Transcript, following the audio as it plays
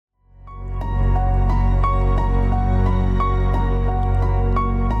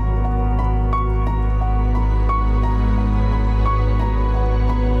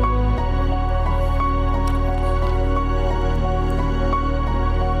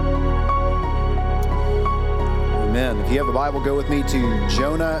Amen. If you have a Bible, go with me to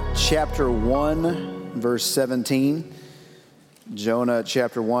Jonah chapter 1, verse 17. Jonah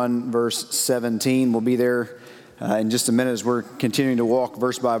chapter 1, verse 17. We'll be there in just a minute as we're continuing to walk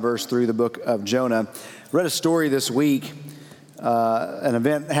verse by verse through the book of Jonah. I read a story this week. An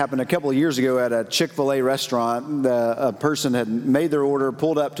event happened a couple of years ago at a Chick-fil-A restaurant. A person had made their order,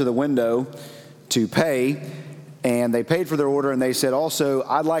 pulled up to the window to pay, and they paid for their order, and they said, also,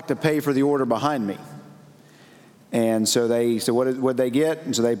 I'd like to pay for the order behind me. And so they said, what did they get?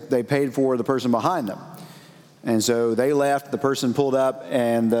 And so they paid for the person behind them. And so they left, the person pulled up,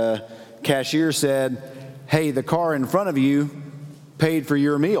 and the cashier said, hey, the car in front of you paid for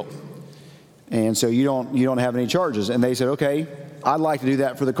your meal. And so you don't have any charges. And they said, okay, I'd like to do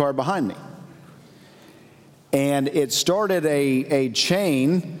that for the car behind me. And it started a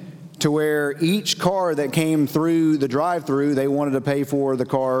chain to where each car that came through the drive-thru, they wanted to pay for the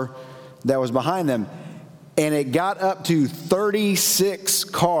car that was behind them. And it got up to 36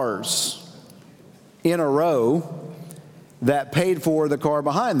 cars in a row that paid for the car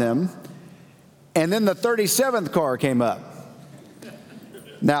behind them. And then the 37th car came up.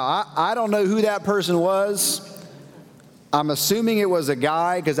 Now, I don't know who that person was. I'm assuming it was a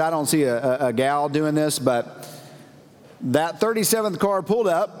guy because I don't see a gal doing this. But that 37th car pulled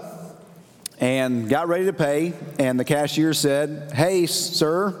up and got ready to pay. And the cashier said, hey,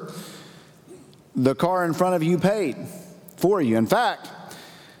 sir, the car in front of you paid for you. In fact,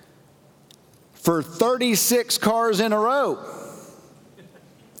 for 36 cars in a row,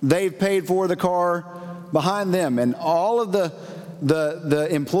 they've paid for the car behind them. And all of the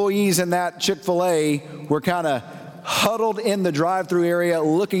employees in that Chick-fil-A were kind of huddled in the drive-thru area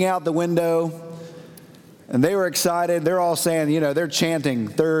looking out the window. And they were excited. They're all saying, they're chanting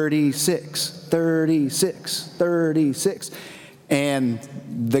 36, 36, 36. And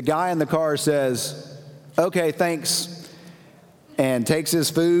the guy in the car says, okay, thanks, and takes his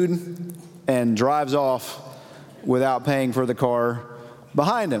food and drives off without paying for the car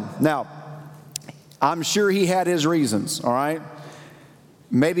behind him. Now, I'm sure he had his reasons, all right?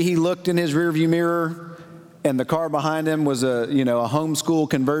 Maybe he looked in his rearview mirror and the car behind him was a homeschool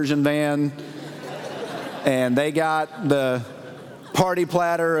conversion van, and they got the party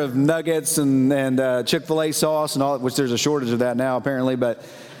platter of nuggets and Chick-fil-A sauce and all, which there's a shortage of that now apparently. But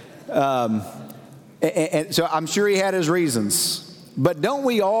and so I'm sure he had his reasons. But don't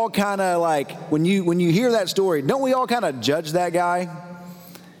we all kind of like when you hear that story? Don't we all kind of judge that guy?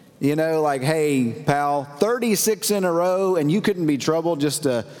 Like, hey, pal, 36 in a row, and you couldn't be troubled just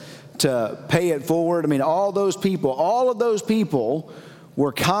to pay it forward. I mean, all of those people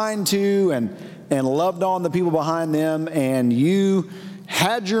were kind to and loved on the people behind them, and you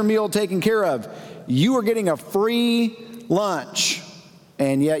had your meal taken care of. You were getting a free lunch,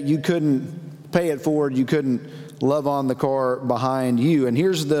 and yet you couldn't pay it forward. You couldn't love on the car behind you. And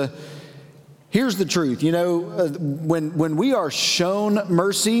here's the truth. When we are shown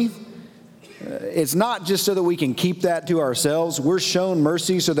mercy, it's not just so that we can keep that to ourselves. We're shown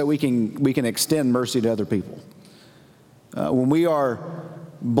mercy so that we can extend mercy to other people. When we are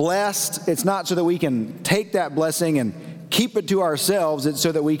blessed, it's not so that we can take that blessing and keep it to ourselves. It's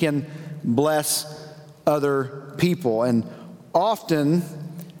so that we can bless other people. And often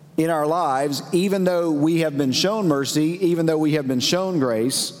in our lives, even though we have been shown mercy, even though we have been shown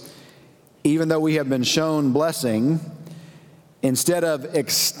grace, even though we have been shown blessing, instead of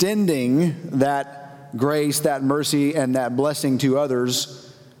extending that grace, that mercy, and that blessing to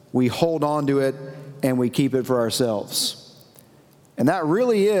others, we hold on to it and we keep it for ourselves. And that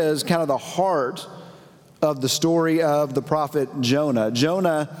really is kind of the heart of the story of the prophet Jonah.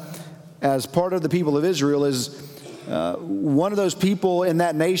 Jonah, as part of the people of Israel, is one of those people in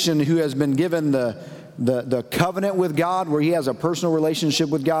that nation who has been given the covenant with God, where he has a personal relationship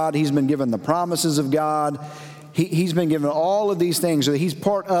with God. He's been given the promises of God. He's been given all of these things. So he's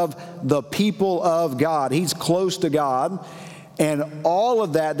part of the people of God. He's close to God. And all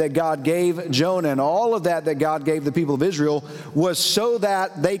of that God gave Jonah and all of that God gave the people of Israel was so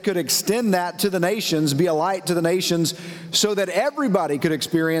that they could extend that to the nations, be a light to the nations, so that everybody could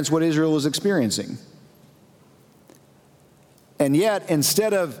experience what Israel was experiencing. And yet,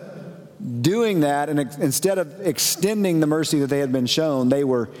 instead of doing that and instead of extending the mercy that they had been shown, they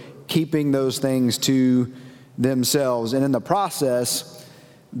were keeping those things to themselves. And in the process,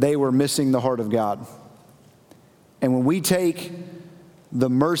 they were missing the heart of God. And when we take the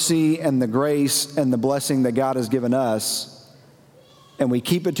mercy and the grace and the blessing that God has given us, and we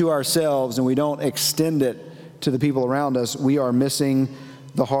keep it to ourselves and we don't extend it to the people around us, we are missing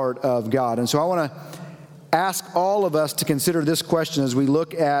the heart of God. And so I want to ask all of us to consider this question as we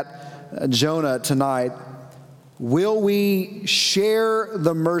look at Jonah tonight. will we share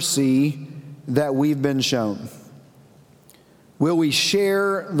the mercy that we've been shown? Will we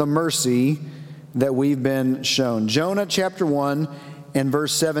share the mercy that we've been shown? Jonah chapter 1 and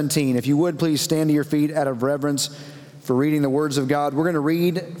verse 17. If you would, please stand to your feet out of reverence for reading the words of God. We're going to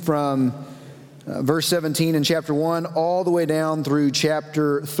read from verse 17 in chapter 1 all the way down through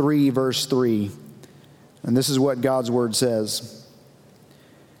chapter 3, verse 3. And this is what God's word says.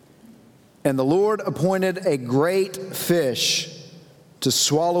 And the Lord appointed a great fish to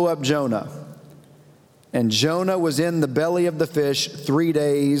swallow up Jonah. And Jonah was in the belly of the fish 3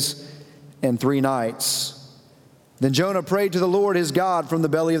 days and 3 nights. Then Jonah prayed to the Lord his God from the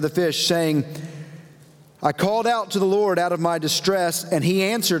belly of the fish, saying, I called out to the Lord out of my distress, and he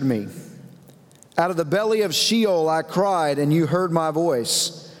answered me. Out of the belly of Sheol I cried, and you heard my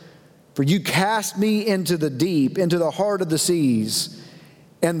voice. For you cast me into the deep, into the heart of the seas.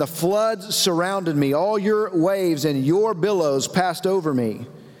 And the floods surrounded me. All your waves and your billows passed over me.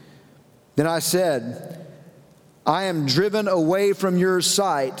 Then I said, I am driven away from your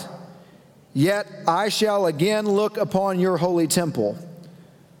sight, yet I shall again look upon your holy temple.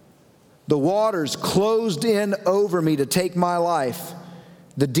 The waters closed in over me to take my life.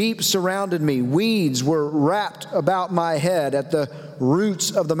 The deep surrounded me. Weeds were wrapped about my head at the roots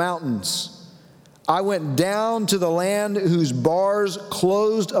of the mountains. I went down to the land whose bars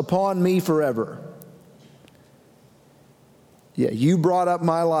closed upon me forever. Yeah, you brought up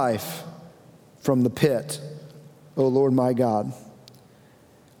my life from the pit, O Lord my God.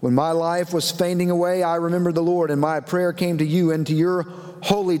 When my life was fainting away, I remembered the Lord, and my prayer came to you and to your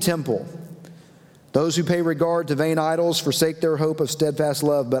holy temple. Those who pay regard to vain idols forsake their hope of steadfast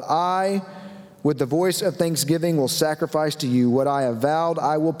love, but I, with the voice of thanksgiving, will sacrifice to you. What I have vowed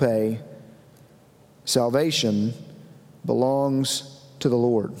I will pay. Salvation belongs to the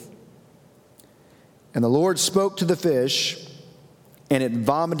Lord. And the Lord spoke to the fish, and it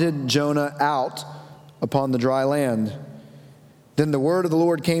vomited Jonah out upon the dry land. Then the word of the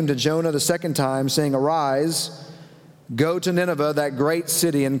Lord came to Jonah the second time, saying, Arise, go to Nineveh, that great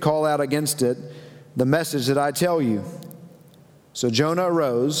city, and call out against it the message that I tell you. So Jonah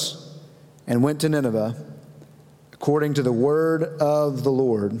arose and went to Nineveh, according to the word of the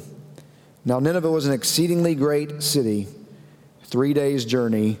Lord. Now Nineveh was an exceedingly great city, 3 days'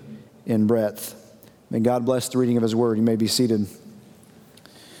 journey in breadth. May God bless the reading of his word. You may be seated.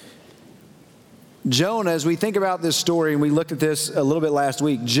 Jonah, as we think about this story, and we looked at this a little bit last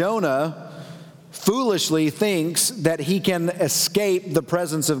week, Jonah foolishly thinks that he can escape the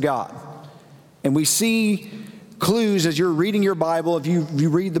presence of God. And we see clues as you're reading your Bible. If you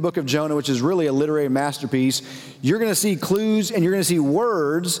read the book of Jonah, which is really a literary masterpiece, you're going to see clues and you're going to see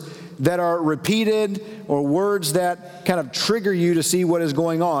words that are repeated or words that kind of trigger you to see what is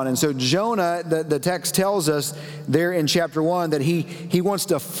going on. And so Jonah, the text tells us there in chapter 1 that he wants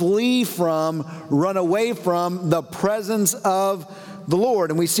to flee from, run away from the presence of the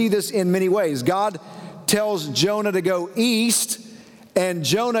Lord. And we see this in many ways. God tells Jonah to go east, and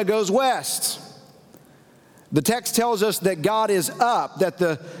Jonah goes west. The text tells us that God is up, that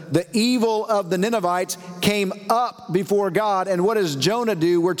the evil of the Ninevites came up before God. And what does Jonah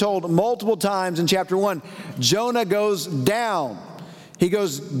do? We're told multiple times in chapter 1, Jonah goes down. He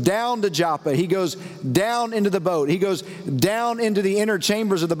goes down to Joppa. He goes down into the boat. He goes down into the inner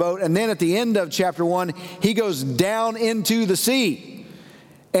chambers of the boat. And then at the end of chapter 1, he goes down into the sea.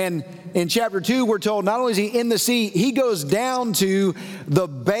 And in chapter 2, we're told not only is he in the sea, he goes down to the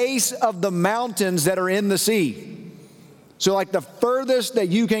base of the mountains that are in the sea. So like the furthest that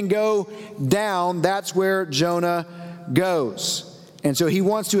you can go down, that's where Jonah goes. And so he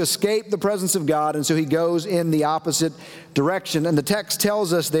wants to escape the presence of God, and so he goes in the opposite direction. And the text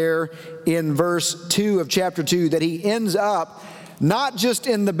tells us there in verse 2 of chapter 2 that he ends up not just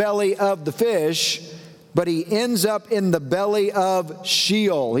in the belly of the fish, but he ends up in the belly of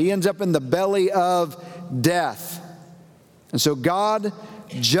Sheol. He ends up in the belly of death. And so God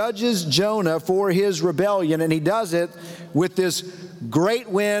judges Jonah for his rebellion, and he does it with this great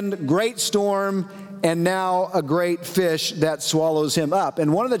wind, great storm, and now a great fish that swallows him up.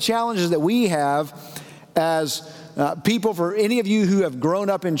 And one of the challenges that we have as people, for any of you who have grown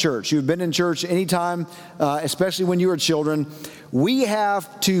up in church, you've been in church any time, especially when you were children, we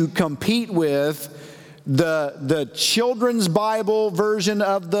have to compete with the children's Bible version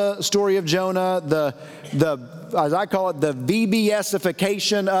of the story of Jonah, the as I call it, the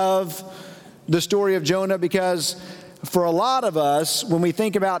VBSification of the story of Jonah, because for a lot of us, when we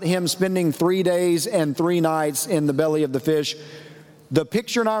think about him spending 3 days and 3 nights in the belly of the fish, the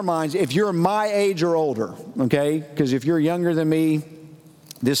picture in our minds, if you're my age or older, okay, because if you're younger than me,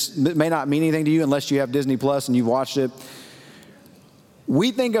 This may not mean anything to you unless you have Disney Plus and you've watched it.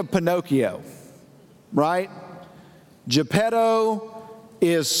 We think of Pinocchio, right? Geppetto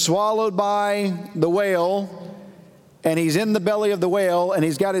is swallowed by the whale, and he's in the belly of the whale, and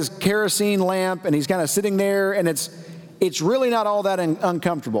he's got his kerosene lamp, and he's kind of sitting there, and it's really not all that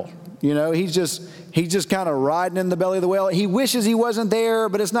uncomfortable. You know, he's just kind of riding in the belly of the whale. He wishes he wasn't there,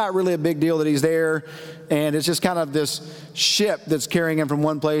 but it's not really a big deal that he's there. And it's just kind of this ship that's carrying him from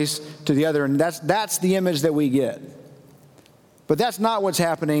one place to the other. And that's the image that we get. But that's not what's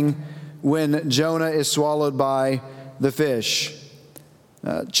happening when Jonah is swallowed by the fish.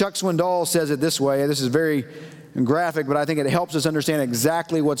 Chuck Swindoll says it this way. This is very graphic, but I think it helps us understand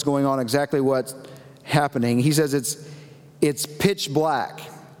exactly what's going on, exactly what's happening. He says it's pitch black.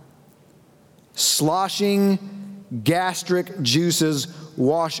 Sloshing gastric juices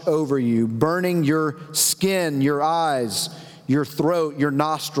wash over you, burning your skin, your eyes, your throat, your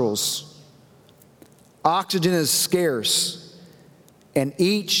nostrils. Oxygen is scarce, and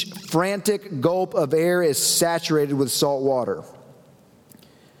each frantic gulp of air is saturated with salt water.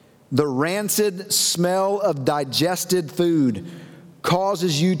 The rancid smell of digested food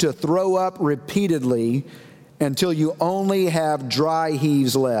causes you to throw up repeatedly until you only have dry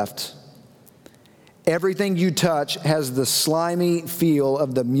heaves left. Everything you touch has the slimy feel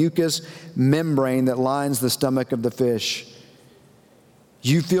of the mucous membrane that lines the stomach of the fish.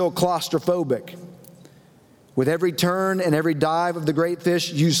 You feel claustrophobic. With every turn and every dive of the great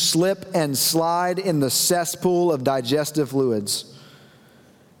fish, you slip and slide in the cesspool of digestive fluids.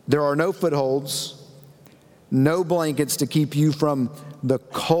 There are no footholds, no blankets to keep you from the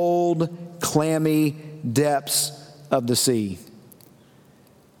cold, clammy depths of the sea.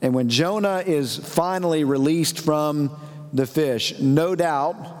 And when Jonah is finally released from the fish, no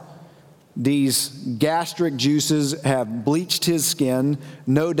doubt these gastric juices have bleached his skin.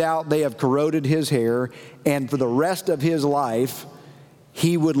 No doubt they have corroded his hair. And for the rest of his life,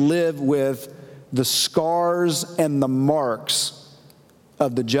 he would live with the scars and the marks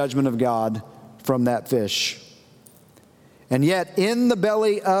of the judgment of God from that fish. And yet, in the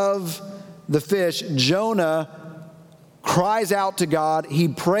belly of the fish, Jonah cries out to God, he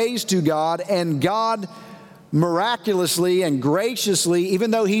prays to God, and God miraculously and graciously, even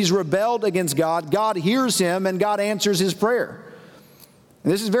though he's rebelled against God, God hears him and God answers his prayer.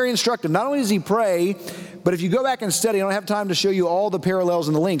 And this is very instructive. Not only does he pray, but if you go back and study, I don't have time to show you all the parallels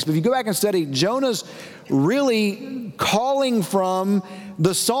and the links, but if you go back and study, Jonah's really calling from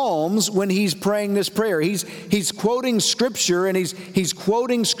the Psalms when he's praying this prayer. He's quoting Scripture, and he's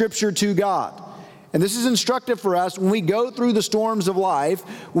quoting Scripture to God. And this is instructive for us when we go through the storms of life,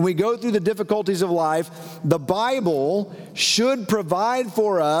 when we go through the difficulties of life. The Bible should provide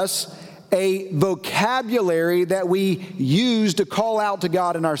for us a vocabulary that we use to call out to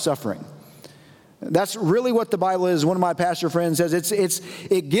God in our suffering. That's really what the Bible is. One of my pastor friends says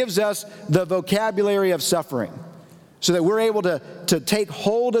it gives us the vocabulary of suffering, so that we're able to take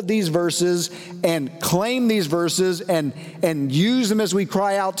hold of these verses and claim these verses and use them as we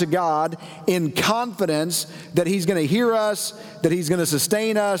cry out to God in confidence that He's going to hear us, that He's going to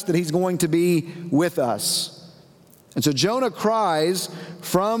sustain us, that He's going to be with us. And so Jonah cries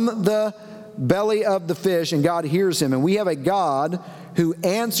from the belly of the fish, and God hears him. And we have a God who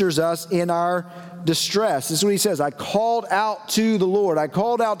answers us in our distress. This is what he says: I called out to the Lord. I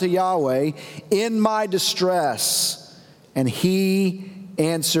called out to Yahweh in my distress, and He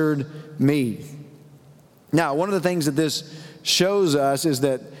answered me. Now, one of the things that this shows us is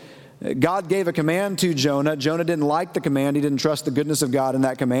that God gave a command to Jonah. Jonah didn't like the command. He didn't trust the goodness of God in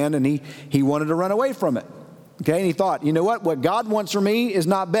that command, and he wanted to run away from it. Okay, and he thought, you know what God wants for me is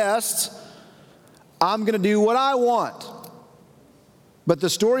not best. I'm going to do what I want. But the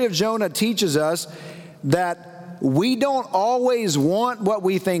story of Jonah teaches us that we don't always want what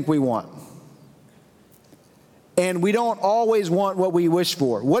we think we want. And we don't always want what we wish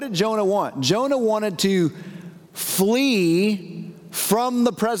for. What did Jonah want? Jonah wanted to flee from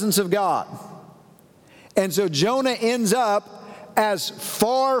the presence of God. And so Jonah ends up as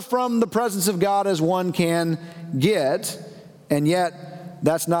far from the presence of God as one can get, and yet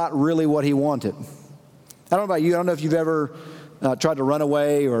that's not really what he wanted. I don't know about you. I don't know if you've ever tried to run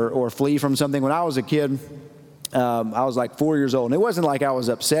away or flee from something. When I was a kid, I was like 4 years old. And it wasn't like I was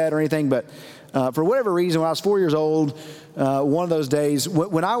upset or anything, but for whatever reason, when I was 4 years old, one of those days,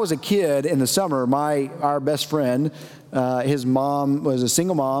 when I was a kid in the summer, our best friend, his mom was a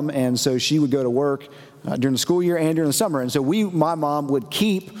single mom, and so she would go to work during the school year and during the summer. And so my mom would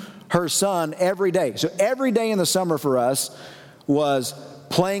keep her son every day. So every day in the summer for us was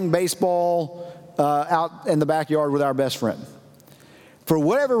playing baseball out in the backyard with our best friend. for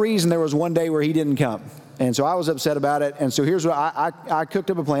whatever reason, there was one day where he didn't come. And so I was upset about it. And so here's what I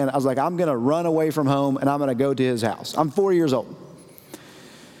cooked up a plan. I was like, I'm going to run away from home and I'm going to go to his house. I'm 4 years old.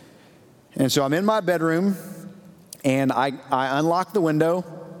 And so I'm in my bedroom and I unlock the window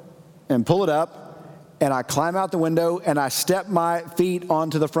and pull it up and I climb out the window and I step my feet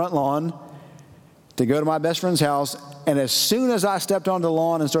onto the front lawn to go to my best friend's house. And as soon as I stepped onto the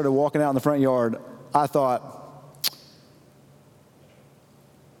lawn and started walking out in the front yard, I thought,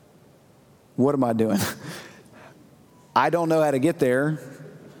 what am I doing? I don't know how to get there.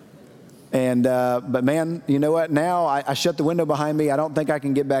 And, but man, you know what? Now I shut the window behind me. I don't think I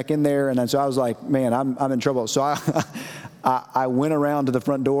can get back in there. And then, so I was like, man, I'm in trouble. So I went around to the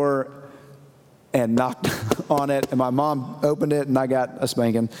front door and knocked on it. And my mom opened it and I got a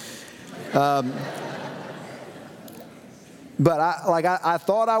spanking. But I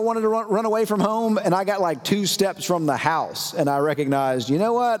thought I wanted to run away from home, and I got like 2 steps from the house, and I recognized, you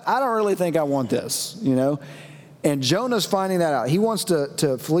know what? I don't really think I want this, you know? And Jonah's finding that out. He wants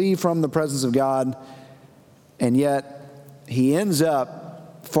to flee from the presence of God, and yet he ends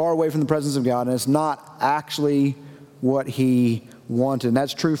up far away from the presence of God, and it's not actually what he wanted. And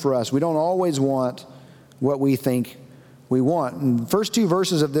that's true for us. We don't always want what we think we want. And the first 2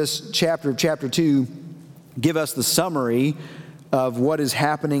 verses of this chapter 2, give us the summary of what is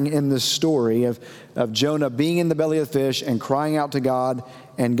happening in this story of Jonah being in the belly of the fish and crying out to God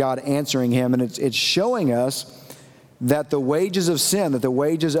and God answering him. And it's showing us that the wages of sin, that the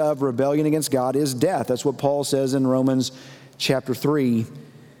wages of rebellion against God is death. That's what Paul says in Romans chapter 3.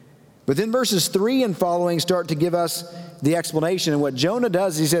 But then verses 3 and following start to give us the explanation. And what Jonah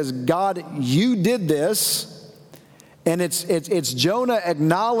does, he says, God, you did this. And it's Jonah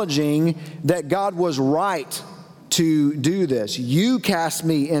acknowledging that God was right to do this. You cast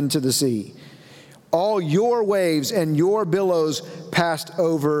me into the sea. All your waves and your billows passed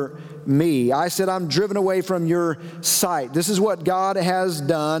over me. I said, I'm driven away from your sight. This is what God has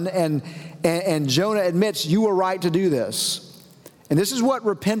done. And Jonah admits, you were right to do this. And this is what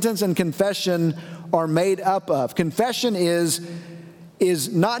repentance and confession are made up of. Confession is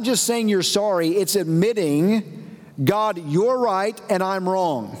not just saying you're sorry, it's admitting, God, you're right and I'm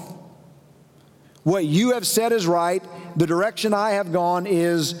wrong. What you have said is right. The direction I have gone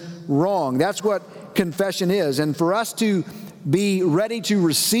is wrong. That's what confession is. And for us to be ready to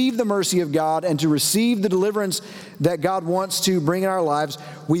receive the mercy of God and to receive the deliverance that God wants to bring in our lives,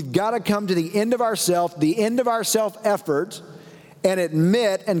 we've got to come to the end of ourself, the end of our self-effort, and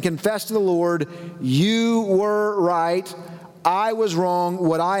admit and confess to the Lord, you were right, I was wrong,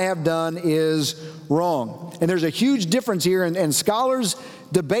 what I have done is wrong. And there's a huge difference here, and scholars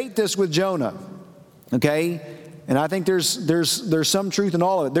debate this with Jonah, okay? And I think there's some truth in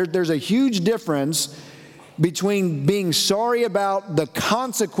all of it. There's a huge difference between being sorry about the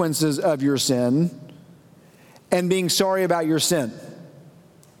consequences of your sin and being sorry about your sin.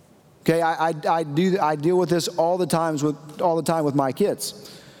 Okay, I deal with this all the time with my kids.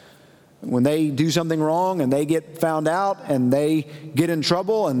 When they do something wrong and they get found out and they get in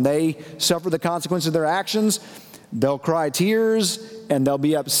trouble and they suffer the consequences of their actions, they'll cry tears and they'll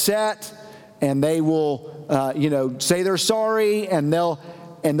be upset and they will, say they're sorry and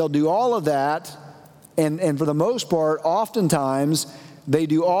they'll do all of that. And for the most part, oftentimes they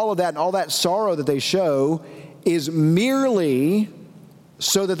do all of that, and all that sorrow that they show is merely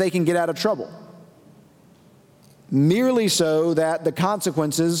so that they can get out of trouble. Merely so that the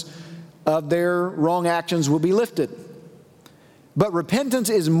consequences of their wrong actions will be lifted. But repentance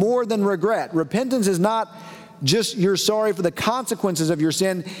is more than regret. Repentance is not just you're sorry for the consequences of your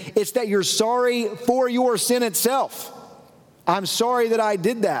sin. It's that you're sorry for your sin itself. I'm sorry that I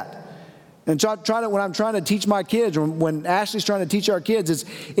did that. And when I'm trying to teach my kids, or when Ashley's trying to teach our kids,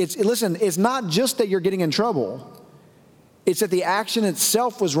 listen, it's not just that you're getting in trouble. It's that the action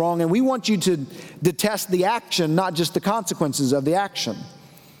itself was wrong, and we want you to detest the action, not just the consequences of the action.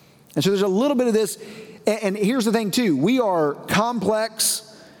 And so there's a little bit of this, and here's the thing too, we are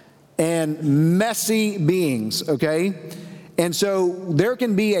complex and messy beings, okay? And so there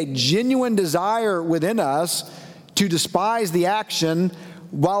can be a genuine desire within us to despise the action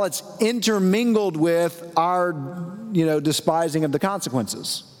while it's intermingled with our, despising of the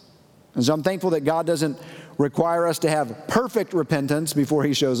consequences. And so I'm thankful that God doesn't require us to have perfect repentance before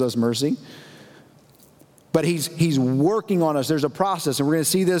he shows us mercy. But he's working on us. There's a process, and we're going to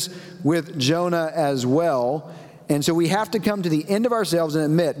see this with Jonah as well. And so we have to come to the end of ourselves and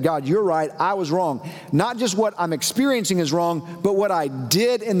admit, God, you're right, I was wrong. Not just what I'm experiencing is wrong, but what I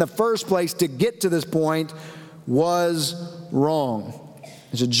did in the first place to get to this point was wrong.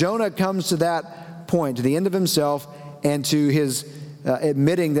 And so Jonah comes to that point, to the end of himself and to his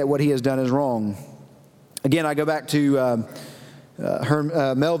admitting that what he has done is wrong. Again, I go back to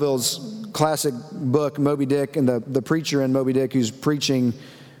Melville's classic book, Moby Dick, and the preacher in Moby Dick who's preaching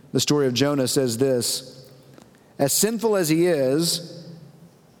the story of Jonah says this: as sinful as he is,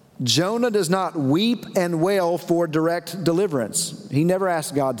 Jonah does not weep and wail for direct deliverance. He never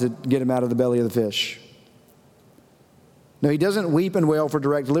asked God to get him out of the belly of the fish. No, he doesn't weep and wail for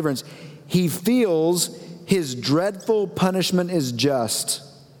direct deliverance. He feels his dreadful punishment is just.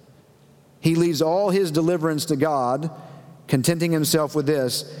 He leaves all his deliverance to God, contenting himself with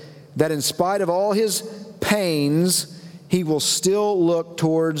this, that in spite of all his pains, he will still look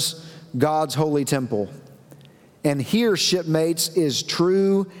towards God's holy temple. And here, shipmates, is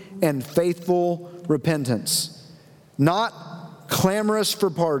true and faithful repentance, not clamorous for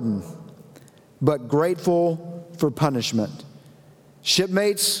pardon, but grateful for punishment.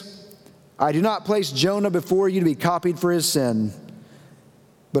 Shipmates, I do not place Jonah before you to be copied for his sin,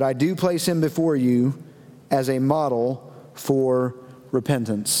 but I do place him before you as a model for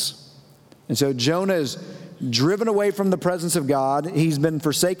repentance. And so Jonah is driven away from the presence of God. He's been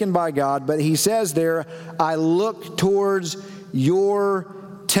forsaken by God, but he says there, I look towards your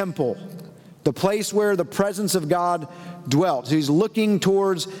temple, the place where the presence of God dwelt. So he's looking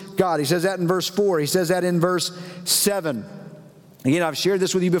towards God. He says that in verse 4. He says that in verse 7. Again, I've shared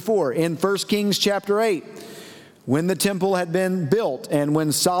this with you before. In 1 Kings chapter 8, when the temple had been built and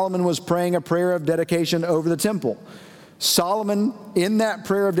when Solomon was praying a prayer of dedication over the temple, Solomon, in that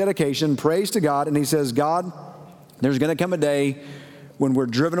prayer of dedication, prays to God, and he says, God, there's going to come a day when we're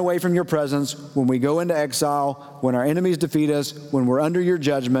driven away from your presence, when we go into exile, when our enemies defeat us, when we're under your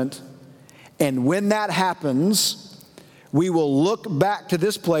judgment. And when that happens, we will look back to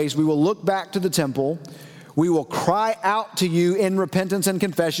this place, we will look back to the temple, we will cry out to you in repentance and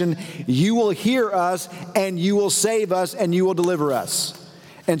confession. You will hear us, and you will save us, and you will deliver us.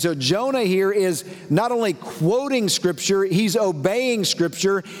 And so Jonah here is not only quoting Scripture, he's obeying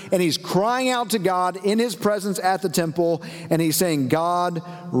Scripture, and he's crying out to God in his presence at the temple, and he's saying, God,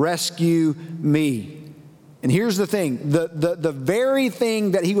 rescue me. And here's the thing, the very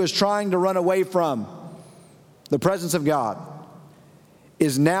thing that he was trying to run away from, the presence of God,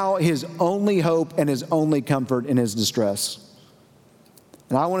 is now his only hope and his only comfort in his distress.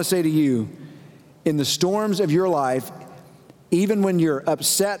 And I want to say to you, in the storms of your life, even when you're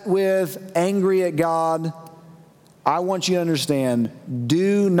upset with, angry at God, I want you to understand,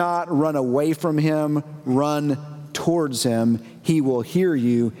 do not run away from him, run towards him. He will hear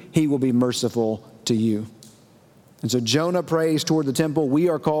you. He will be merciful to you. And so Jonah prays toward the temple. We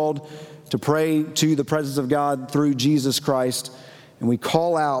are called to pray to the presence of God through Jesus Christ. And we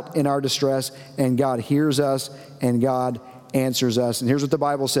call out in our distress, and God hears us, and God answers us. And here's what the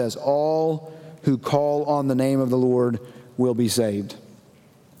Bible says: all who call on the name of the Lord will be saved.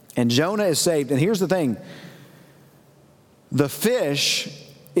 And Jonah is saved. And here's the thing. The fish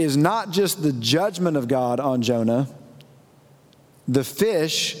is not just the judgment of God on Jonah. The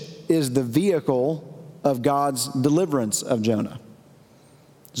fish is the vehicle of God's deliverance of Jonah.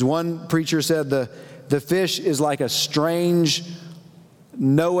 As one preacher said, the fish is like a strange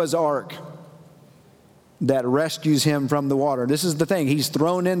Noah's Ark that rescues him from the water. This is the thing. He's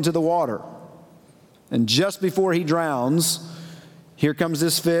thrown into the water. And just before he drowns, here comes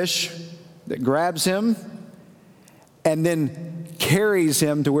this fish that grabs him and then carries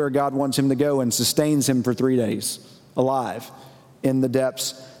him to where God wants him to go and sustains him for 3 days alive in the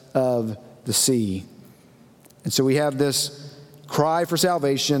depths of the sea. And so we have this cry for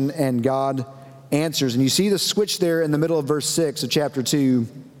salvation, and God answers. And you see the switch there in the middle of verse 6 of chapter 2,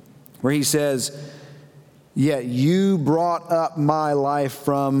 where he says, yet you brought up my life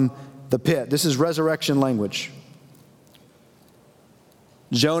from the pit. This is resurrection language.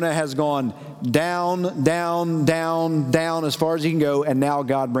 Jonah has gone down, down, down, down as far as he can go, and now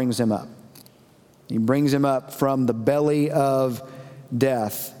God brings him up. He brings him up from the belly of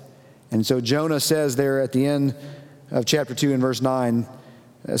death. And so Jonah says there at the end of chapter 2 in verse 9,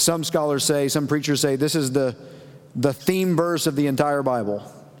 some scholars say, some preachers say, this is the theme verse of the entire Bible.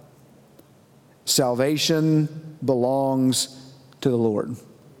 Salvation belongs to the Lord.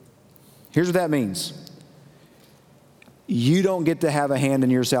 Here's what that means. You don't get to have a hand in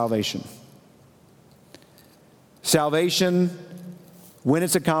your salvation. Salvation, when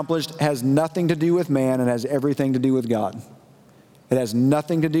it's accomplished, has nothing to do with man and has everything to do with God. It has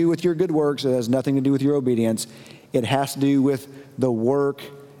nothing to do with your good works. It has nothing to do with your obedience. It has to do with the work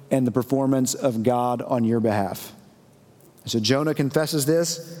and the performance of God on your behalf. So Jonah confesses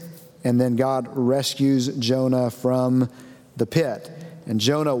this, and then God rescues Jonah from the pit. And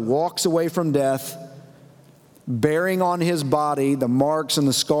Jonah walks away from death bearing on his body the marks and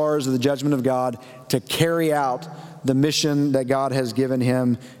the scars of the judgment of God to carry out the mission that God has given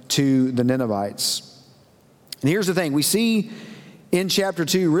him to the Ninevites. And here's the thing. We see in chapter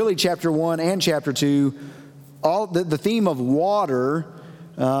 2, really chapter 1 and chapter 2, all the theme of water,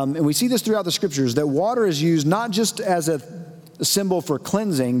 and we see this throughout the scriptures, that water is used not just as a symbol for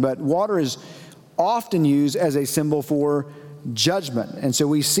cleansing, but water is often used as a symbol for judgment. And so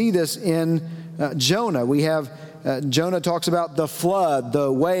we see this in Jonah. We have Jonah talks about the flood,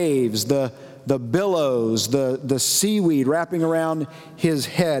 the waves, the billows, the seaweed wrapping around his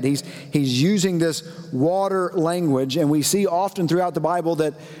head. He's using this water language, and we see often throughout the Bible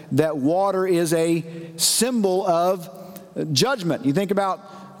that water is a symbol of judgment. You think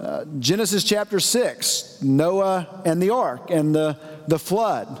about Genesis chapter 6, Noah and the ark and the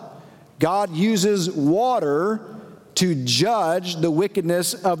flood. God uses water to judge the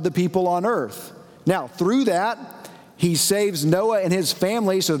wickedness of the people on earth. Now, through that, he saves Noah and his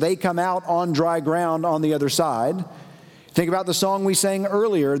family so they come out on dry ground on the other side. Think about the song we sang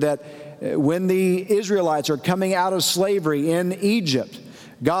earlier, that when the Israelites are coming out of slavery in Egypt,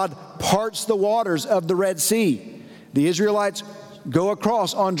 God parts the waters of the Red Sea. The Israelites go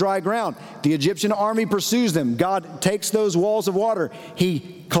across on dry ground. The Egyptian army pursues them. God takes those walls of water.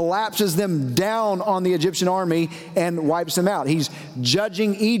 He collapses them down on the Egyptian army and wipes them out. He's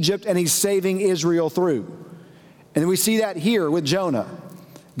judging Egypt and he's saving Israel through. And we see that here with Jonah.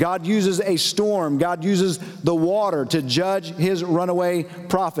 God uses a storm. God uses the water to judge his runaway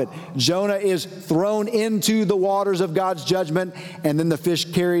prophet. Jonah is thrown into the waters of God's judgment, and then the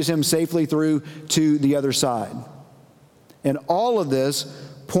fish carries him safely through to the other side. And all of this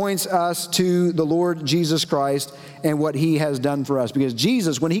points us to the Lord Jesus Christ and what he has done for us. Because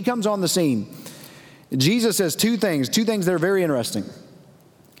Jesus, when he comes on the scene, Jesus says two things that are very interesting.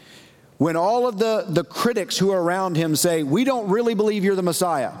 When all of the critics who are around him say, we don't really believe you're the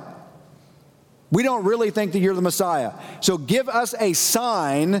Messiah. We don't really think that you're the Messiah. So give us a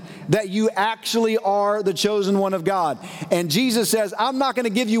sign that you actually are the chosen one of God. And Jesus says, I'm not going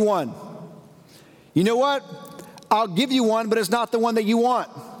to give you one. You know what? I'll give you one, but it's not the one that you want.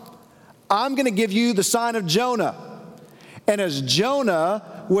 I'm going to give you the sign of Jonah. And as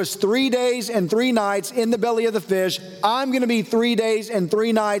Jonah was 3 days and 3 nights in the belly of the fish, I'm going to be 3 days and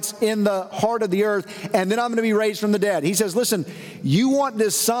 3 nights in the heart of the earth, and then I'm going to be raised from the dead. He says, listen, you want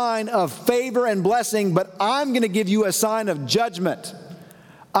this sign of favor and blessing, but I'm going to give you a sign of judgment.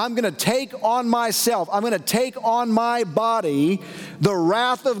 I'm going to take on myself, I'm going to take on my body the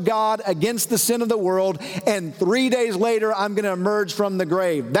wrath of God against the sin of the world, and 3 days later I'm going to emerge from the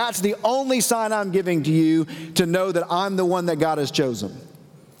grave. That's the only sign I'm giving to you to know that I'm the one that God has chosen.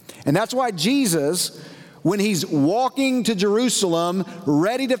 And that's why Jesus, when he's walking to Jerusalem,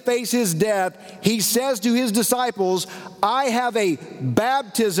 ready to face his death, he says to his disciples, I have a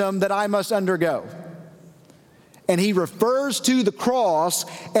baptism that I must undergo. And he refers to the cross,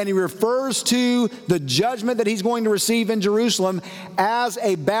 and he refers to the judgment that he's going to receive in Jerusalem as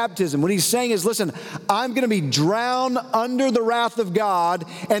a baptism. What he's saying is, listen, I'm going to be drowned under the wrath of God,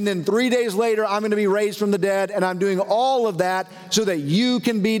 and then 3 days later, I'm going to be raised from the dead, and I'm doing all of that so that you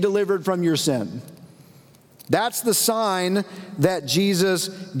can be delivered from your sin. That's the sign that Jesus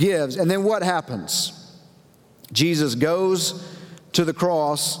gives. And then what happens? Jesus goes to the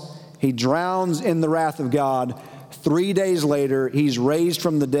cross. He drowns in the wrath of God. 3 days later, he's raised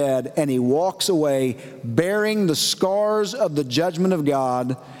from the dead, and he walks away bearing the scars of the judgment of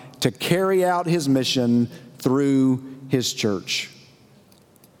God to carry out his mission through his church.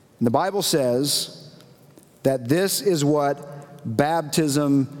 And the Bible says that this is what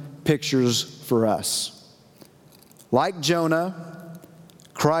baptism pictures for us. Like Jonah,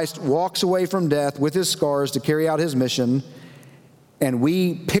 Christ walks away from death with his scars to carry out his mission, and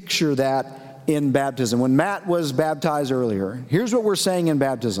we picture that in baptism. When Matt was baptized earlier, here's what we're saying in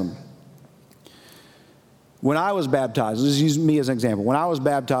baptism. When I was baptized, let's use me as an example. When I was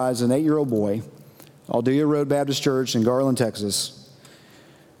baptized, an 8-year-old boy, Aldea Road Baptist Church in Garland, Texas,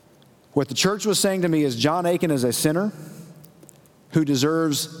 what the church was saying to me is John Aiken is a sinner who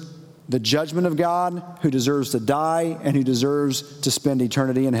deserves the judgment of God, who deserves to die, and who deserves to spend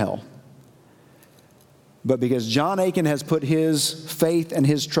eternity in hell. But because John Aiken has put his faith and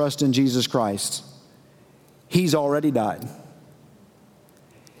his trust in Jesus Christ, he's already died.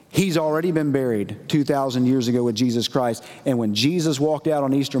 He's already been buried 2,000 years ago with Jesus Christ. And when Jesus walked out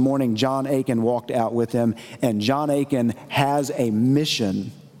on Easter morning, John Aiken walked out with him. And John Aiken has a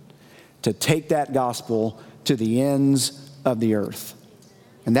mission to take that gospel to the ends of the earth.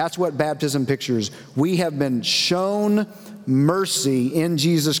 And that's what baptism pictures. We have been shown mercy in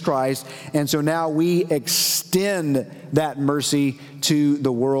Jesus Christ, and so now we extend that mercy to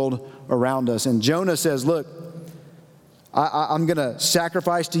the world around us. And Jonah says, look, I'm going to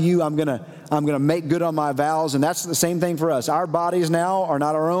sacrifice to you. I'm going to make good on my vows. And that's the same thing for us. Our bodies now are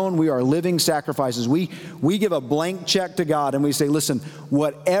not our own. We are living sacrifices. We give a blank check to God and we say, listen,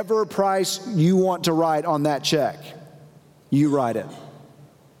 whatever price you want to write on that check, you write it.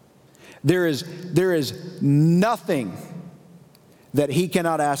 There is nothing that he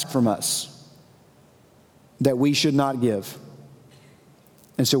cannot ask from us that we should not give.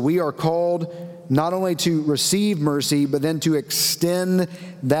 And so we are called not only to receive mercy, but then to extend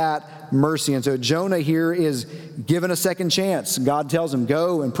that mercy. And so Jonah here is given a second chance. God tells him,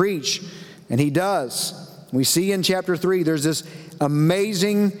 go and preach. And he does. We see in chapter 3, there's this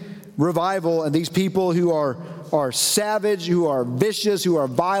amazing revival. And these people who are savage, who are vicious, who are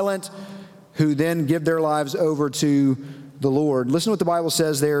violent, who then give their lives over to the Lord. Listen to what the Bible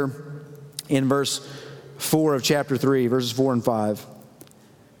says there in verse 4 of chapter 3, verses 4 and 5.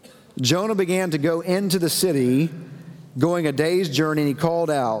 Jonah began to go into the city, going a day's journey, and he called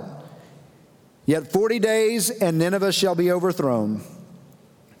out, yet 40 days and Nineveh shall be overthrown.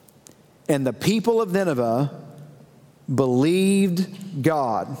 And the people of Nineveh believed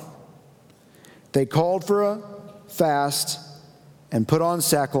God. They called for a fast and put on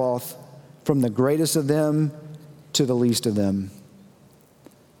sackcloth, from the greatest of them to the least of them.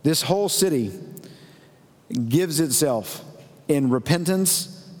 This whole city gives itself in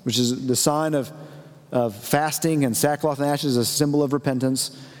repentance, which is the sign of fasting, and sackcloth and ashes, a symbol of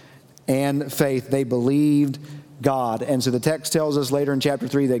repentance, and faith. They believed God. And so the text tells us later in chapter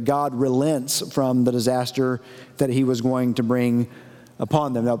 3 that God relents from the disaster that he was going to bring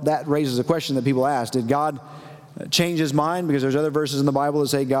upon them. Now, that raises a question that people ask. Did God change his mind? Because there's other verses in the Bible that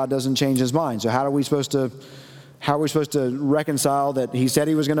say God doesn't change his mind. So how are we supposed to reconcile that he said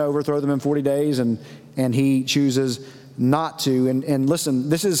he was going to overthrow them in 40 days and he chooses not to? And listen,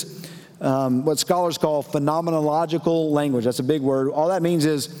 this is what scholars call phenomenological language. That's a big word. All that means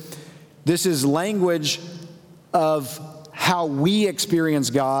is this is language of how we experience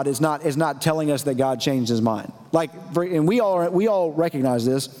God is not telling us that God changed his mind. And we all recognize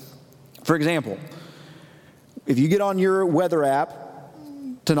this. For example, if you get on your weather app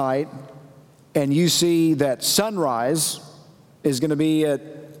tonight and you see that sunrise is going to be at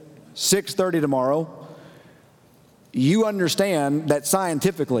 6:30 tomorrow, you understand that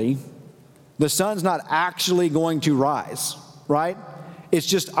scientifically the sun's not actually going to rise, right? It's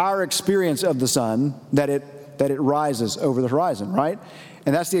just our experience of the sun that it rises over the horizon, right?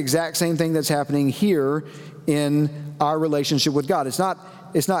 And that's the exact same thing that's happening here in our relationship with God. It's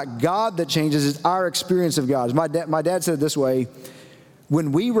not God that changes, it's our experience of God. My dad said it this way: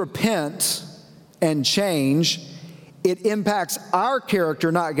 when we repent and change, it impacts our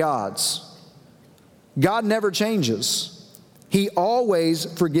character, not God's. God never changes. He always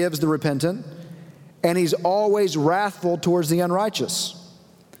forgives the repentant, and he's always wrathful towards the unrighteous.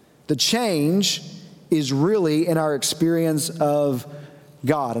 The change is really in our experience of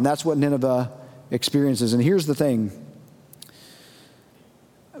God, and that's what Nineveh experiences. And here's the thing.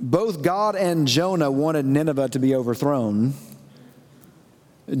 Both God and Jonah wanted Nineveh to be overthrown.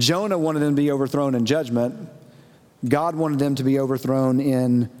 Jonah wanted them to be overthrown in judgment. God wanted them to be overthrown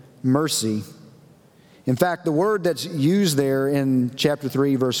in mercy. In fact, the word that's used there in chapter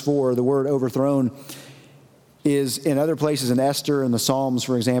 3, verse 4, the word overthrown, is in other places, in Esther and the Psalms,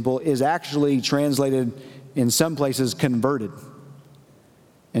 for example, is actually translated in some places converted.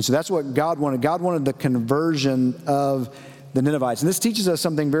 And so that's what God wanted. God wanted the conversion of the Ninevites. And this teaches us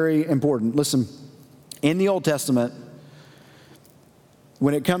something very important. Listen, in the Old Testament,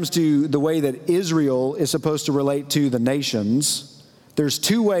 when it comes to the way that Israel is supposed to relate to the nations, there's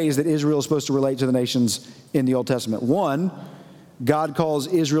two ways that Israel is supposed to relate to the nations in the Old Testament. One, God calls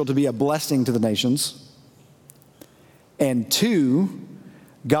Israel to be a blessing to the nations. And two,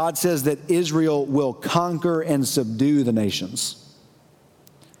 God says that Israel will conquer and subdue the nations.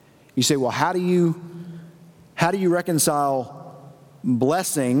 You say, well, how do you reconcile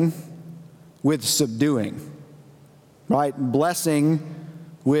blessing with subduing? Right? Blessing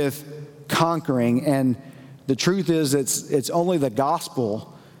with conquering. And the truth is it's only the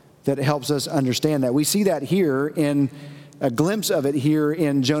gospel that helps us understand that. We see that here in a glimpse of it here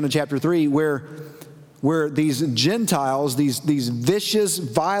in Jonah chapter 3, where these Gentiles, these vicious,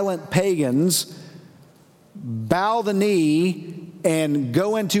 violent pagans, bow the knee and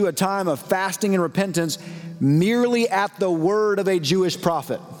go into a time of fasting and repentance merely at the word of a Jewish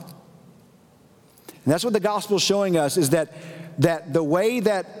prophet. And that's what the gospel is showing us, is that that the way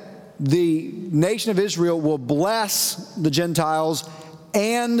that the nation of Israel will bless the Gentiles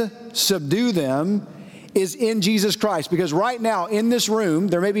and subdue them is in Jesus Christ. Because right now in this room,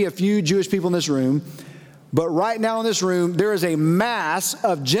 there may be a few Jewish people in this room, but right now in this room, there is a mass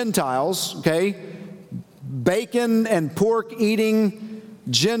of Gentiles, okay? Bacon and pork eating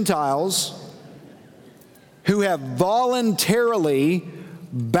Gentiles who have voluntarily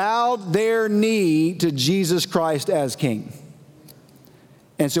bowed their knee to Jesus Christ as King.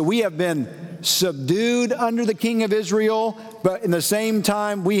 And so we have been subdued under the King of Israel, but in the same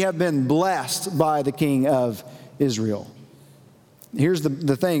time, we have been blessed by the King of Israel. Here's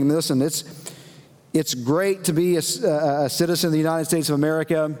the thing. Listen, it's great to be a citizen of the United States of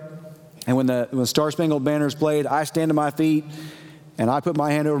America. And when the Star Spangled Banner is played, I stand to my feet and I put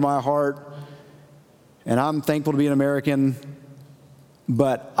my hand over my heart, and I'm thankful to be an American,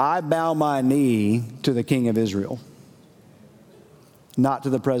 but I bow my knee to the King of Israel, not to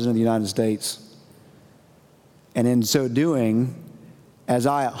the President of the United States. And in so doing, as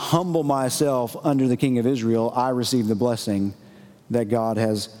I humble myself under the King of Israel, I receive the blessing that God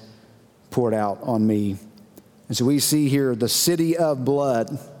has poured out on me. And so we see here the city of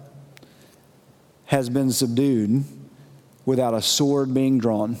blood has been subdued without a sword being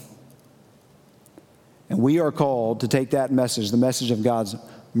drawn. And we are called to take that message, the message of God's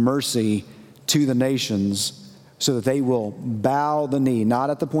mercy, to the nations so that they will bow the knee, not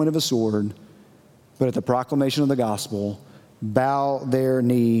at the point of a sword, but at the proclamation of the gospel, bow their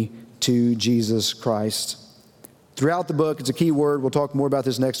knee to Jesus Christ. Throughout the book, it's a key word. We'll talk more about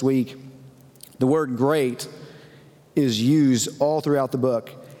this next week. The word great is used all throughout the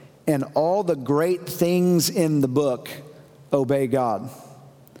book. And all the great things in the book obey God.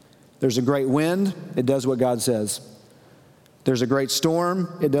 There's a great wind, it does what God says. There's a great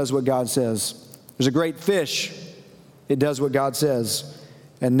storm, it does what God says. There's a great fish, it does what God says.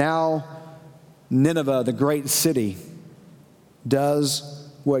 And now Nineveh, the great city, does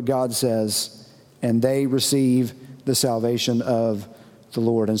what God says, and they receive the salvation of the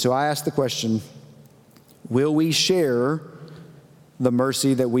Lord. And so I ask the question, will we share the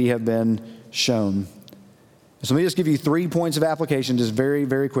mercy that we have been shown? So let me just give you 3 points of application just very,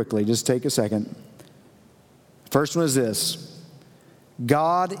 very quickly. Just take a second. First one is this: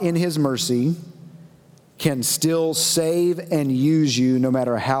 God in His mercy can still save and use you no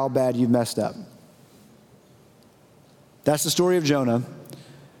matter how bad you've messed up. That's the story of Jonah.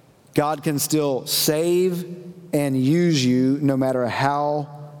 God can still save and use you no matter how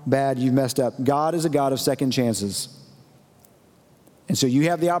bad you've messed up. God is a God of second chances. And so you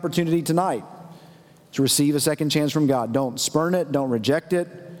have the opportunity tonight to receive a second chance from God. Don't spurn it. Don't reject it.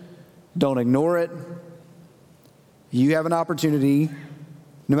 Don't ignore it. You have an opportunity,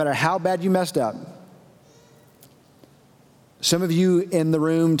 no matter how bad you messed up. Some of you in the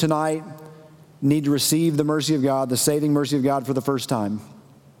room tonight need to receive the mercy of God, the saving mercy of God, for the first time.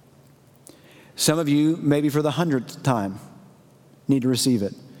 Some of you, maybe for the 100th time, need to receive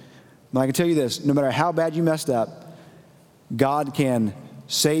it. But I can tell you this: no matter how bad you messed up, God can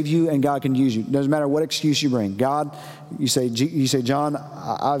save you and God can use you. It doesn't matter what excuse you bring. God, you say, John,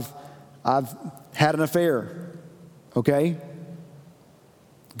 I've had an affair. Okay?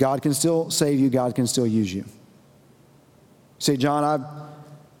 God can still save you. God can still use you. Say, John,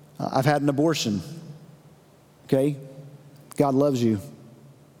 I've had an abortion. Okay? God loves you.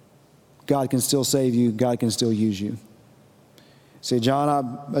 God can still save you. God can still use you. Say, John,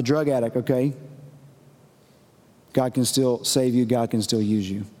 I'm a drug addict. Okay? God can still save you. God can still use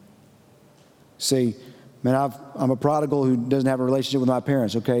you. Say, man, I'm a prodigal who doesn't have a relationship with my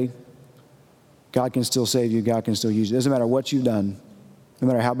parents. Okay? God can still save you. God can still use you. It doesn't matter what you've done. No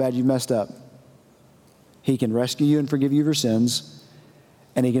matter how bad you've messed up. He can rescue you and forgive you of your sins.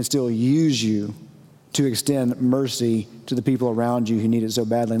 And He can still use you to extend mercy to the people around you who need it so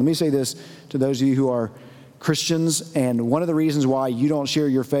badly. Let me say this to those of you who are Christians, and one of the reasons why you don't share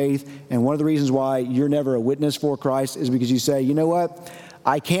your faith, and one of the reasons why you're never a witness for Christ, is because you say, you know what?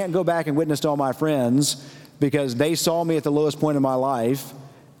 I can't go back and witness to all my friends because they saw me at the lowest point in my life,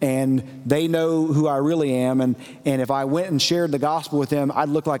 and they know who I really am, and if I went and shared the gospel with them, I'd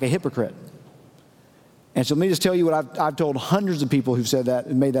look like a hypocrite. And so let me just tell you what I've told hundreds of people who've said that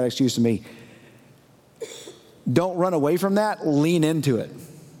and made that excuse to me. Don't run away from that. Lean into it.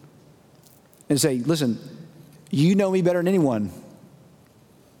 And say, listen, you know me better than anyone.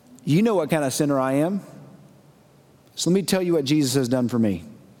 You know what kind of sinner I am. So let me tell you what Jesus has done for me.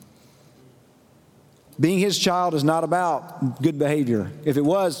 Being His child is not about good behavior. If it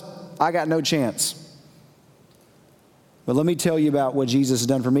was, I got no chance. But let me tell you about what Jesus has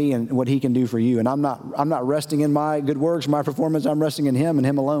done for me and what he can do for you. And I'm not resting in my good works, my performance. I'm resting in him and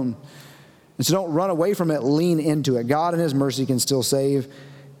him alone. And so don't run away from it. Lean into it. God in his mercy can still save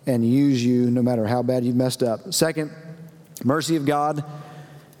and use you no matter how bad you've messed up. Second, mercy of God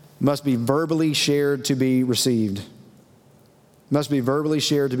must be verbally shared to be received. Must be verbally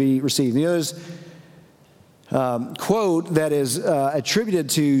shared to be received. You know, there's quote that is attributed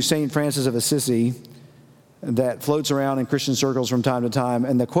to St. Francis of Assisi that floats around in Christian circles from time to time.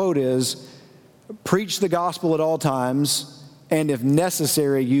 And the quote is, preach the gospel at all times, and if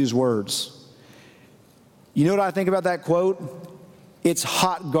necessary, use words. You know what I think about that quote? It's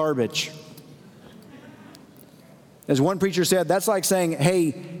hot garbage. As one preacher said, that's like saying,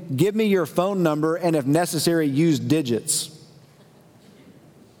 hey, give me your phone number, and if necessary, use digits.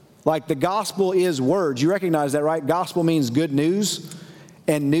 Like the gospel is words. You recognize that, right? Gospel means good news.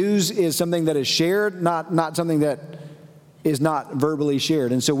 And news is something that is shared, not something that is not verbally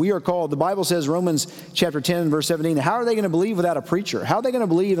shared. And so we are called, the Bible says, Romans chapter 10, verse 17, how are they going to believe without a preacher? How are they going to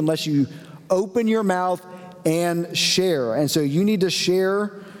believe unless you open your mouth and share? And so you need to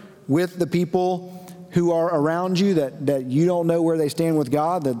share with the people who are around you that you don't know where they stand with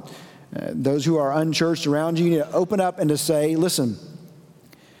God, that those who are unchurched around you, you need to open up and to say, listen,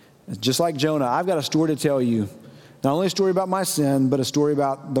 just like Jonah, I've got a story to tell you. Not only a story about my sin, but a story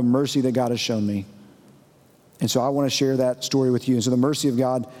about the mercy that God has shown me. And so I want to share that story with you. And so the mercy of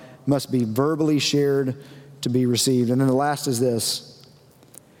God must be verbally shared to be received. And then the last is this.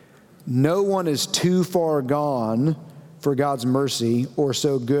 No one is too far gone for God's mercy or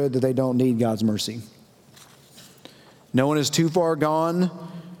so good that they don't need God's mercy. No one is too far gone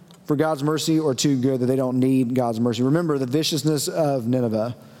for God's mercy or too good that they don't need God's mercy. Remember the viciousness of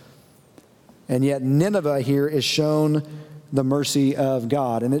Nineveh. And yet Nineveh here is shown the mercy of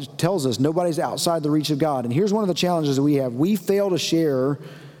God. And it tells us nobody's outside the reach of God. And here's one of the challenges that we have. We fail to share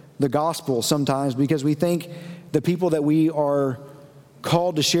the gospel sometimes because we think the people that we are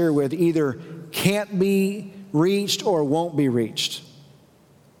called to share with either can't be reached or won't be reached.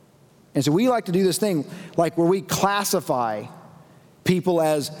 And so we like to do this thing like where we classify people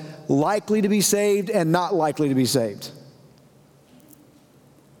as likely to be saved and not likely to be saved.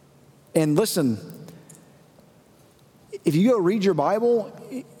 And listen, if you go read your Bible,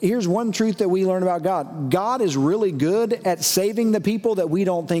 here's one truth that we learn about God. God is really good at saving the people that we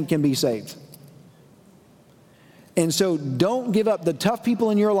don't think can be saved. And so don't give up the tough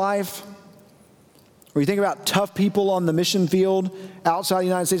people in your life, or you think about tough people on the mission field outside the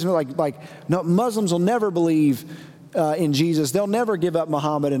United States, no, Muslims will never believe in Jesus. They'll never give up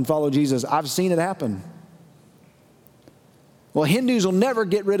Muhammad and follow Jesus. I've seen it happen. Well, Hindus will never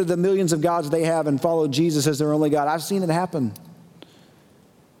get rid of the millions of gods they have and follow Jesus as their only God. I've seen it happen.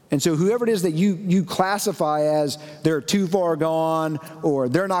 And so whoever it is that you classify as they're too far gone, or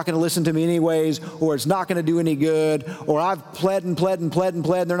they're not going to listen to me anyways, or it's not going to do any good, or I've pled and pled and pled and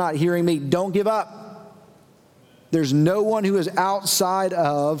pled and they're not hearing me, don't give up. There's no one who is outside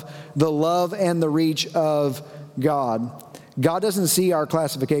of the love and the reach of God. God doesn't see our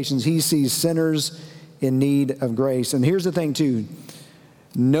classifications. He sees sinners in need of grace. And here's the thing too.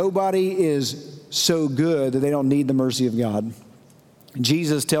 Nobody is so good that they don't need the mercy of God.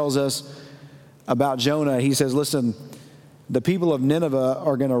 Jesus tells us about Jonah. He says, listen, the people of Nineveh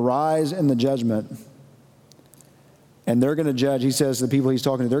are going to rise in the judgment. And they're going to judge, he says to the people he's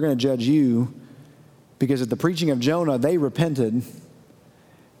talking to, they're going to judge you because at the preaching of Jonah, they repented.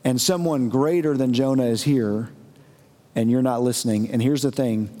 And someone greater than Jonah is here, and you're not listening. And here's the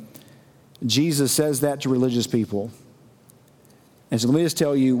thing. Jesus says that to religious people. And so let me just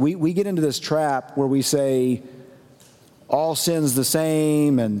tell you, we get into this trap where we say all sin's the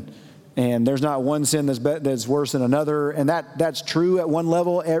same and there's not one sin that's worse than another. And that's true at one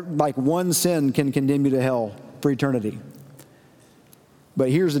level. Like one sin can condemn you to hell for eternity. But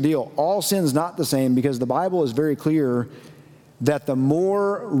here's the deal. All sin's not the same because the Bible is very clear that the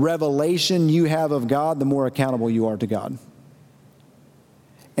more revelation you have of God, the more accountable you are to God.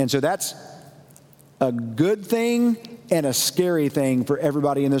 And so that's a good thing and a scary thing for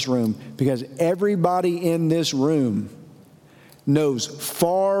everybody in this room, because everybody in this room knows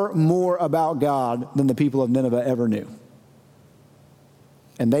far more about God than the people of Nineveh ever knew.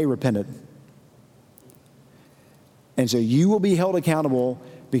 And they repented. And so you will be held accountable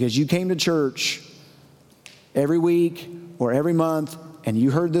because you came to church every week or every month and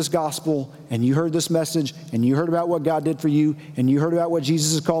you heard this gospel, and you heard this message, and you heard about what God did for you, and you heard about what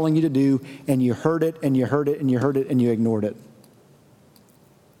Jesus is calling you to do, and you heard it, and you heard it, and you heard it, and you ignored it.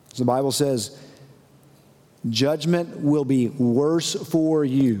 So the Bible says, judgment will be worse for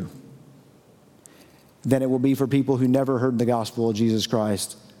you than it will be for people who never heard the gospel of Jesus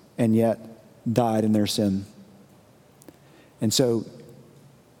Christ and yet died in their sin. And so,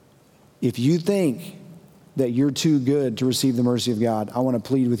 if you think that you're too good to receive the mercy of God, I want to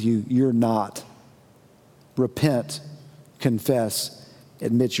plead with you, you're not. Repent, confess,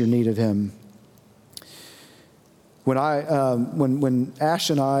 admit your need of Him. When Ash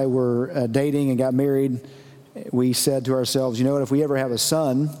and I were dating and got married, we said to ourselves, you know what, if we ever have a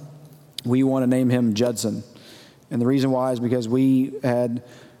son, we want to name him Judson. And the reason why is because we had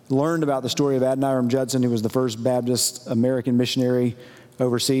learned about the story of Adoniram Judson, who was the first Baptist American missionary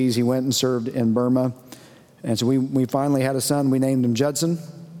overseas. He went and served in Burma. And so we finally had a son. We named him Judson.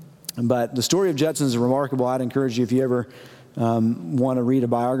 But the story of Judson is remarkable. I'd encourage you, if you ever want to read a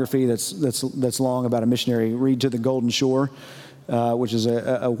biography that's long about a missionary, read To the Golden Shore, which is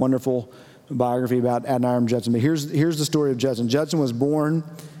a wonderful biography about Adoniram Judson. But here's the story of Judson. Judson was born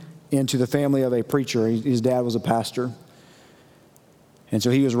into the family of a preacher. His dad was a pastor. And so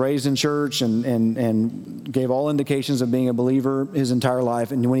he was raised in church and gave all indications of being a believer his entire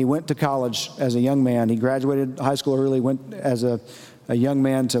life. And when he went to college as a young man, he graduated high school early, went as a young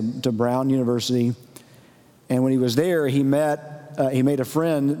man to Brown University. And when he was there, he made a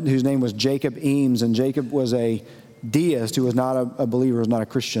friend whose name was Jacob Eames. And Jacob was a deist who was not a believer, was not a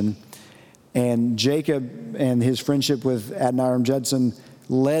Christian. And Jacob and his friendship with Adoniram Judson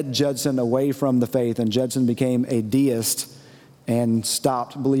led Judson away from the faith. And Judson became a deist and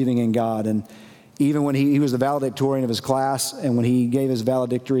stopped believing in God. And even when he was the valedictorian of his class, and when he gave his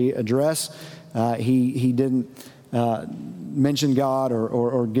valedictory address, he didn't mention God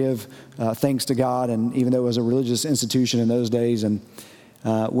or give thanks to God, and even though it was a religious institution in those days. And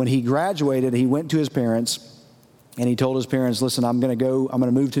when he graduated, he went to his parents, and he told his parents, listen, I'm going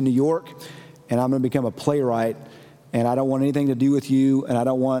to move to New York, and I'm going to become a playwright, and I don't want anything to do with you, and I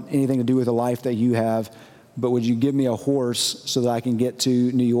don't want anything to do with the life that you have, but would you give me a horse so that I can get to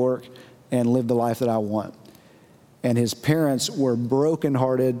New York and live the life that I want? And his parents were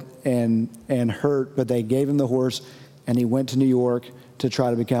brokenhearted and hurt, but they gave him the horse, and he went to New York to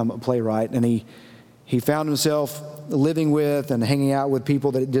try to become a playwright. And he found himself living with and hanging out with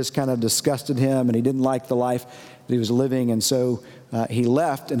people that just kind of disgusted him, and he didn't like the life that he was living. And so he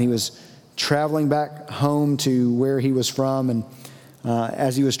left, and he was traveling back home to where he was from. And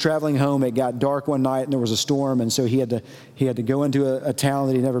as he was traveling home, it got dark one night, and there was a storm, and so he had to go into a town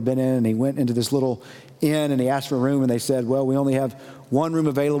that he'd never been in, and he went into this little inn, and he asked for a room, and they said, well, we only have one room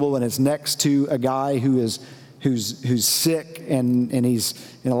available, and it's next to a guy who's sick, and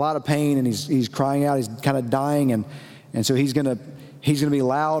he's in a lot of pain, and he's crying out, he's kind of dying, and so he's gonna be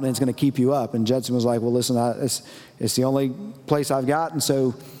loud, and it's gonna keep you up. And Judson was like, well, listen, it's the only place I've got, and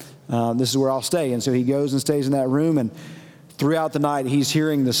so this is where I'll stay. And so he goes and stays in that room, and throughout the night, he's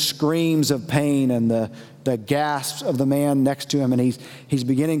hearing the screams of pain and the gasps of the man next to him, and he's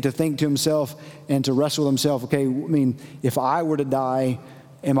beginning to think to himself and to wrestle with himself, okay, I mean, if I were to die,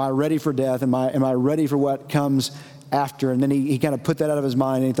 am I ready for death? Am I ready for what comes after? And then he kind of put that out of his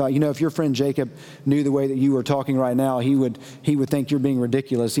mind, and he thought, if your friend Jacob knew the way that you were talking right now, he would think you're being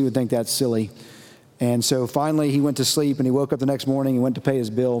ridiculous. He would think that's silly. And so finally he went to sleep, and he woke up the next morning and went to pay his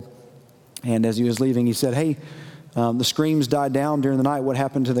bill. And as he was leaving, he said, hey, the screams died down during the night. What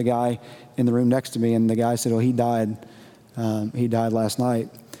happened to the guy in the room next to me? And the guy said, he died. He died last night.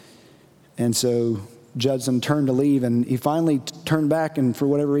 And so Judson turned to leave, and he finally turned back, and for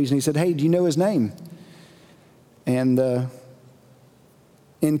whatever reason, he said, hey, do you know his name? And the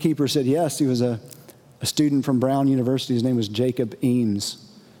innkeeper said, yes, he was a student from Brown University. His name was Jacob Eames.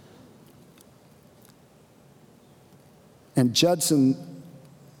 And Judson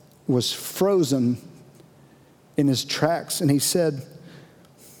was frozen in his tracks, and he said,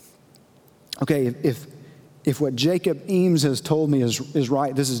 okay, if what Jacob Eames has told me is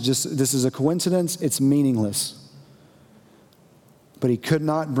right, this is a coincidence, it's meaningless. But he could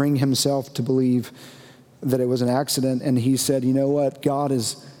not bring himself to believe that it was an accident, and he said, you know what, God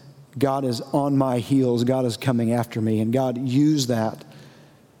is on my heels, God is coming after me, and God used that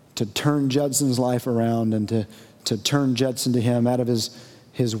to turn Judson's life around and to turn Judson to him out of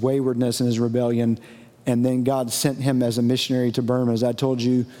his waywardness and his rebellion. And then God sent him as a missionary to Burma. As I told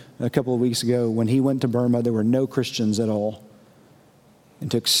you a couple of weeks ago, when he went to Burma, there were no Christians at all.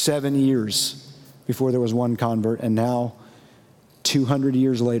 It took 7 years before there was one convert. And now, 200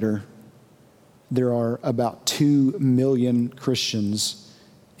 years later, there are about 2 million Christians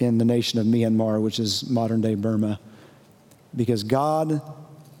in the nation of Myanmar, which is modern-day Burma. Because God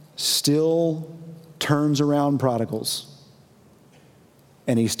still turns around prodigals,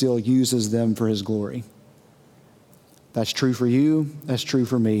 and he still uses them for his glory. That's true for you. That's true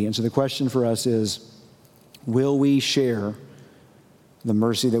for me. And so the question for us is, Will we share the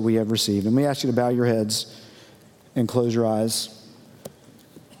mercy that we have received? Let me ask you to bow your heads and close your eyes.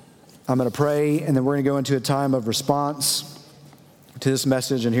 I'm going to pray, and then we're going to go into a time of response to this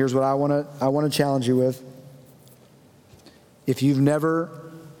message. And here's what I want to challenge you with. If you've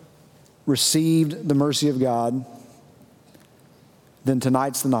never received the mercy of God, then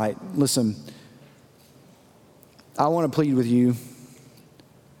tonight's the night. Listen, I want to plead with you.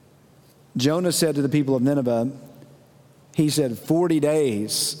 Jonah said to the people of Nineveh, he said, 40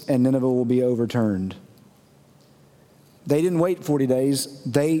 days and Nineveh will be overturned. They didn't wait 40 days.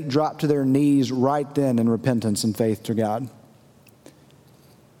 They dropped to their knees right then in repentance and faith to God.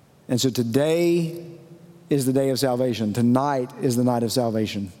 And so today is the day of salvation. Tonight is the night of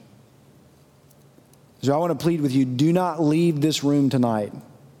salvation. So I want to plead with you, do not leave this room tonight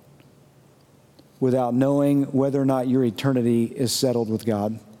without knowing whether or not your eternity is settled with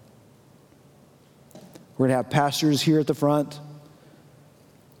God. We're going to have pastors here at the front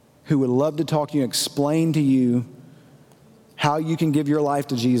who would love to talk to you and explain to you how you can give your life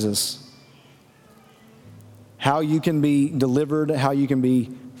to Jesus, how you can be delivered, how you can be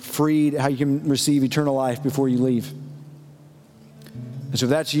freed, how you can receive eternal life before you leave. And so if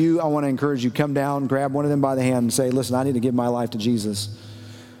that's you, I want to encourage you, come down, grab one of them by the hand and say, listen, I need to give my life to Jesus.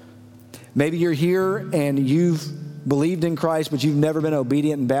 Maybe you're here and you've believed in Christ, but you've never been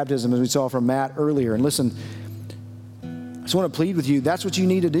obedient in baptism, as we saw from Matt earlier. And listen, I just want to plead with you, that's what you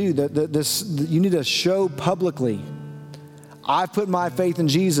need to do. You need to show publicly, I've put my faith in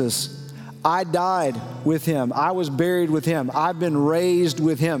Jesus. I died with him. I was buried with him. I've been raised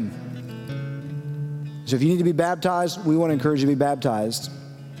with him. So if you need to be baptized, we want to encourage you to be baptized.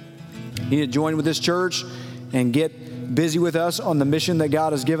 You need to join with this church and get busy with us on the mission that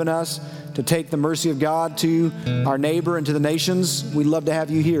God has given us to take the mercy of God to our neighbor and to the nations. We'd love to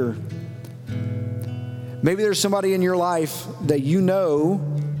have you here. Maybe there's somebody in your life that you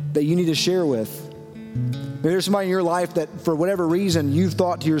know that you need to share with. Maybe there's somebody in your life that for whatever reason you've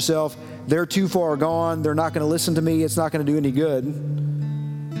thought to yourself, they're too far gone, they're not going to listen to me, it's not going to do any good.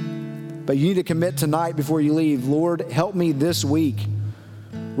 But you need to commit tonight before you leave. Lord, help me this week.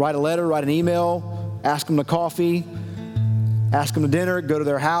 Write a letter, write an email, ask them to coffee, ask them to dinner, go to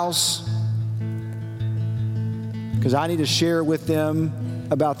their house. Because I need to share with them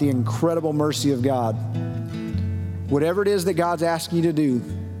about the incredible mercy of God. Whatever it is that God's asking you to do,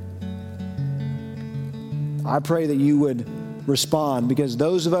 I pray that you would respond, because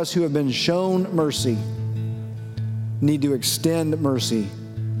those of us who have been shown mercy need to extend mercy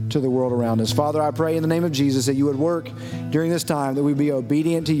to the world around us. Father, I pray in the name of Jesus that you would work during this time, that we be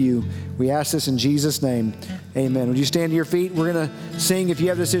obedient to you. We ask this in Jesus' name. Amen. Would you stand to your feet? We're going to sing. If you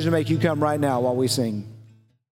have a decision to make, you come right now while we sing.